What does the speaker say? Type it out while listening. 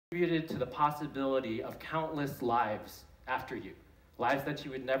contributed to the possibility of countless lives after you, lives that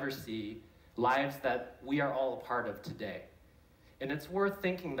you would never see, lives that we are all a part of today. And it's worth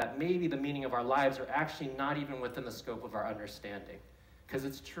thinking that maybe the meaning of our lives are actually not even within the scope of our understanding, because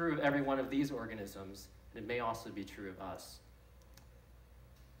it's true of every one of these organisms, and it may also be true of us.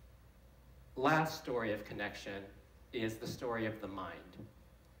 Last story of connection is the story of the mind.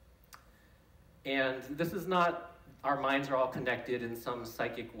 And this is not our minds are all connected in some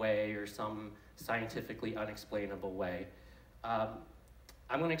psychic way or some scientifically unexplainable way. I'm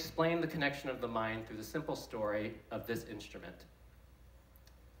going to explain the connection of the mind through the simple story of this instrument.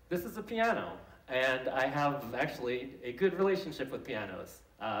 This is a piano, and I have actually a good relationship with pianos.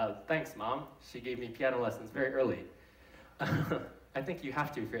 Thanks, Mom. She gave me piano lessons very early. I think you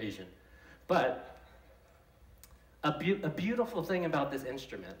have to if you're Asian. But a beautiful thing about this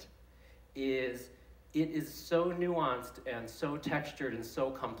instrument is it is so nuanced and so textured and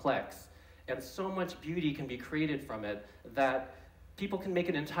so complex, and so much beauty can be created from it that people can make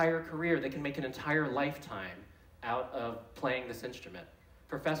an entire career, they can make an entire lifetime out of playing this instrument.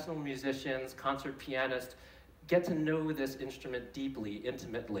 Professional musicians, concert pianists get to know this instrument deeply,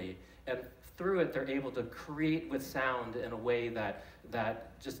 intimately, and through it they're able to create with sound in a way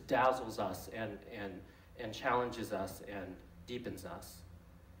that just dazzles us and challenges us and deepens us.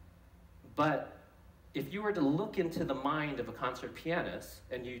 But if you were to look into the mind of a concert pianist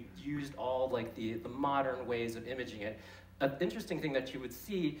and you used all like the modern ways of imaging it, an interesting thing that you would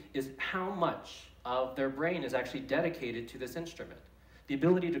see is how much of their brain is actually dedicated to this instrument. The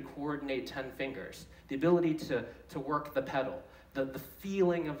ability to coordinate 10 fingers, the ability to work the pedal, the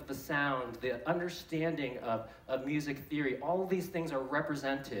feeling of the sound, the understanding of music theory, all of these things are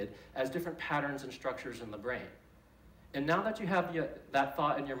represented as different patterns and structures in the brain. And now that you have that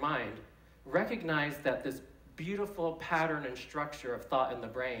thought in your mind, recognize that this beautiful pattern and structure of thought in the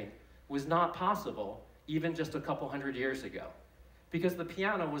brain was not possible even just a couple hundred years ago, because the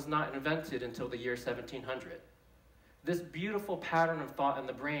piano was not invented until the year 1700. This beautiful pattern of thought in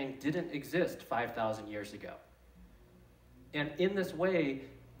the brain didn't exist 5,000 years ago. And in this way,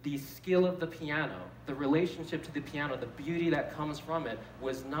 the skill of the piano, the relationship to the piano, the beauty that comes from it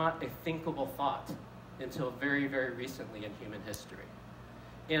was not a thinkable thought until very, very recently in human history.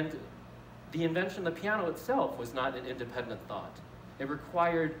 And the invention of the piano itself was not an independent thought. It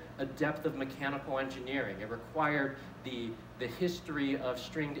required a depth of mechanical engineering. It required the history of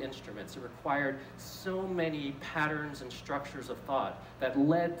stringed instruments. It required so many patterns and structures of thought that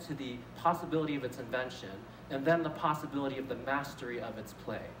led to the possibility of its invention, and then the possibility of the mastery of its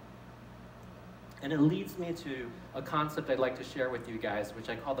play. And it leads me to a concept I'd like to share with you guys, which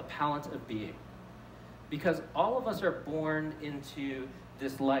I call the palette of being. Because all of us are born into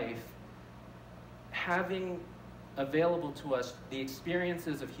this life having available to us the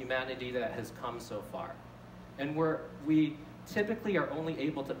experiences of humanity that has come so far. And we typically are only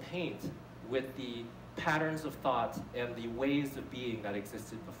able to paint with the patterns of thought and the ways of being that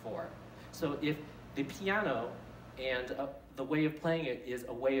existed before. So if the piano and the way of playing it is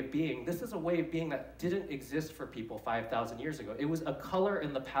a way of being, this is a way of being that didn't exist for people 5,000 years ago. It was a color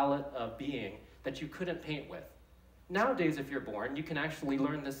in the palette of being that you couldn't paint with. Nowadays, if you're born, you can actually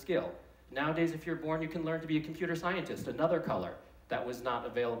learn this skill. Nowadays, if you're born, you can learn to be a computer scientist, another color that was not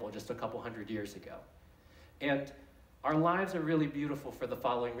available just a couple hundred years ago. And our lives are really beautiful for the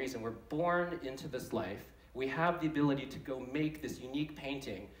following reason. We're born into this life. We have the ability to go make this unique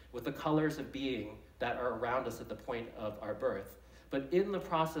painting with the colors of being that are around us at the point of our birth. But in the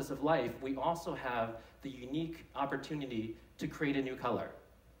process of life, we also have the unique opportunity to create a new color.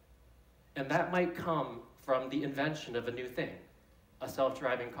 And that might come from the invention of a new thing, a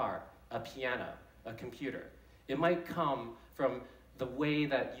self-driving car, a piano, a computer. It might come from the way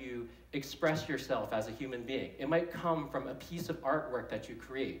that you express yourself as a human being. It might come from a piece of artwork that you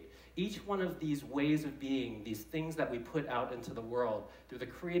create. Each one of these ways of being, these things that we put out into the world through the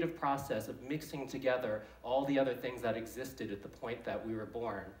creative process of mixing together all the other things that existed at the point that we were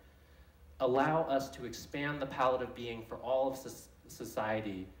born, allow us to expand the palette of being for all of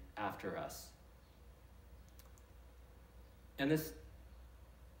society after us. And this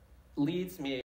leads me